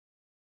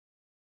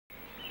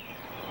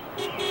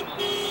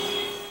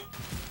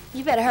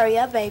You better hurry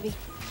up, baby.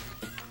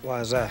 Why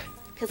is that?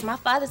 Because my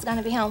father's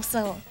gonna be home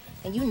soon.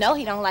 And you know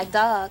he don't like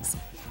dogs.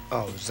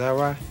 Oh, is that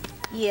right?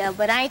 Yeah,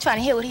 but I ain't trying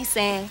to hear what he's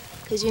saying.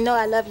 Because you know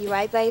I love you,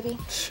 right, baby?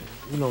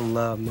 You don't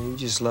love me. You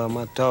just love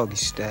my doggy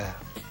style.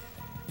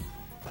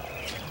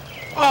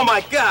 Oh,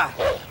 my God.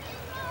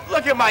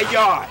 Look at my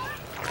yard.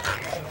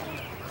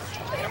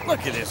 Man,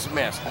 look at this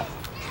mess.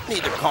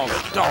 Need to call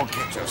a dog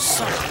catcher or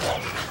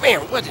something.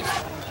 Man, what is...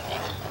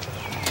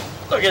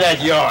 Look at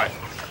that yard.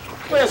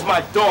 Where's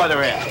my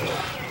daughter at?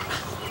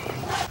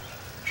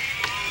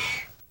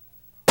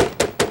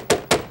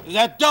 Is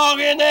that dog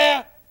in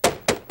there?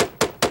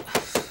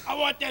 I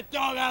want that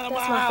dog out of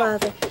my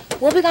house. That's my father.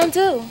 What we gonna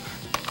do?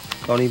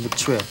 Don't even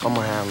trip. I'm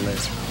gonna handle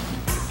this.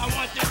 I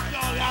want that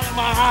dog out of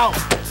my house.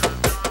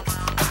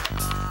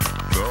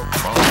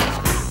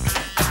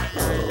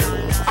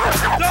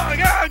 Dog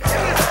out!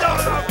 Get this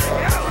dog off me!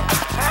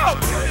 Out!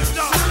 Get this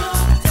dog!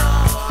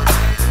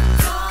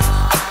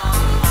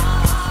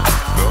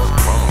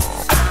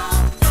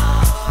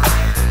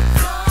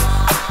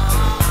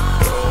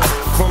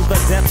 From the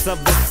depths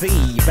of the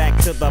sea, back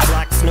to the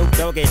block, Snoop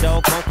Doggy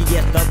Dogg, funky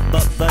yes, the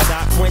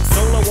doc went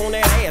solo on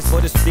that ass,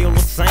 but it's still the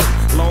same.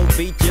 Long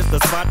Beach is the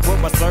spot where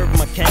I serve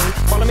my cane.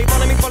 Follow me,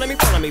 follow me, follow me,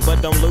 follow me,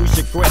 but don't lose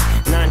your grip.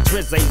 9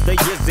 trizz ain't the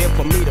years there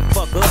for me to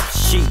fuck up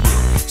shit.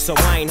 So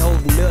I ain't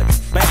holding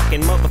nothing back,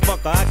 and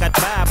motherfucker, I got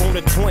 5 on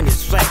the 20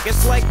 sack.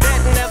 It's like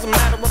that, and as a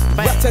matter of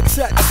fact,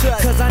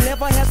 cause I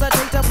never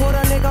hesitate to put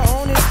a nigga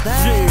on his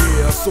back.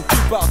 Yeah, so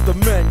keep out the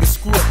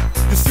manuscript.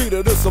 You see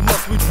that it's a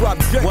must we drop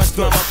gangsta. What's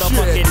my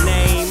motherfucking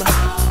name?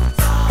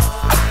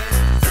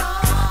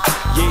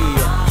 Yeah,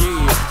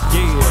 yeah,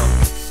 yeah.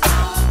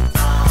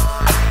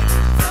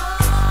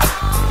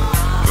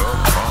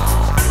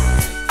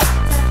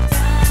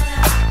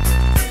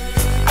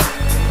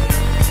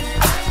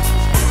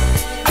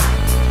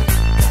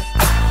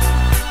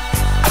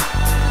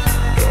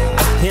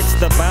 It's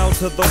the bow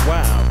to the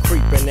wild,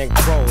 creeping and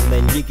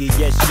crawling, Yiggy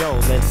yes yo,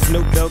 and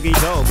Snoop Doggy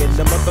Dogg in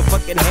the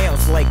motherfucking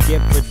house like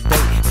every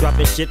day.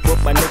 Dropping shit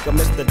with my nigga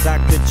Mr.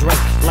 Dr. Dre.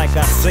 Like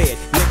I said,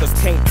 niggas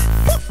can't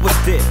fuck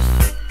with this,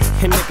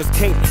 and niggas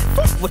can't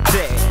fuck with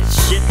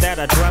that shit that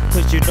I drop,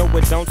 cause you know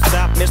it don't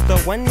stop. Mr.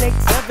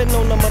 187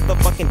 on the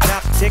motherfucking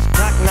top.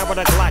 Tick-tock, now with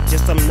a Glock,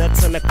 just some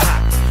nuts in the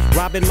clock.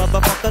 Robbing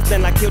motherfuckers,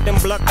 then I kill them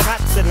blood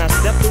cops. And I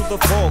step through the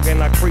fog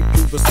and I creep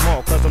through the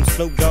small, cause I'm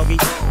Snoop Doggy,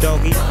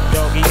 Doggy,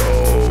 Doggy.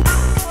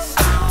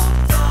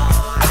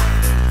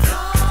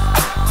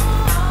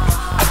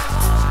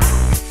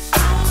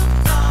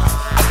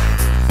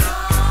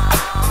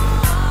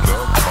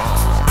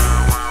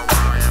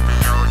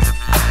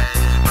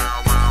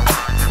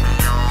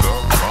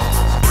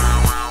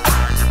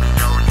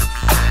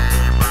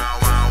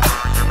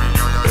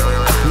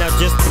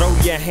 Just throw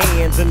your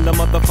hands in the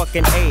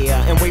motherfucking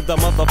air and wave the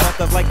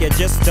motherfuckers like you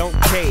just don't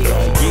care.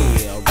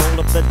 Yeah, roll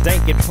up the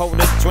dank and pour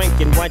the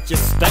drink and watch it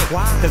stink.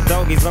 Cause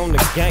doggy's on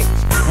the gang.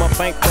 My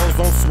bankroll's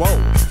on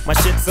swole. My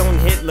shit's on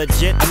hit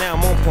legit, now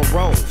I'm on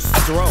parole.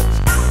 Stroll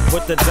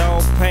with the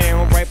dog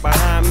pound right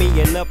behind me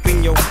and up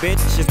in your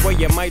bitch is where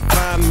you might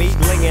find me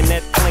laying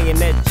that, playing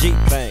that G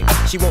thing.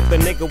 She want the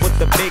nigga with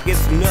the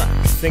biggest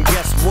nuts, and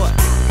guess what?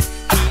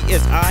 He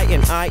is I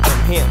and I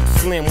am him.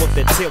 Slim with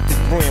the tilted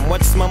brim.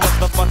 What's my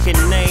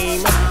motherfucking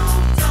name?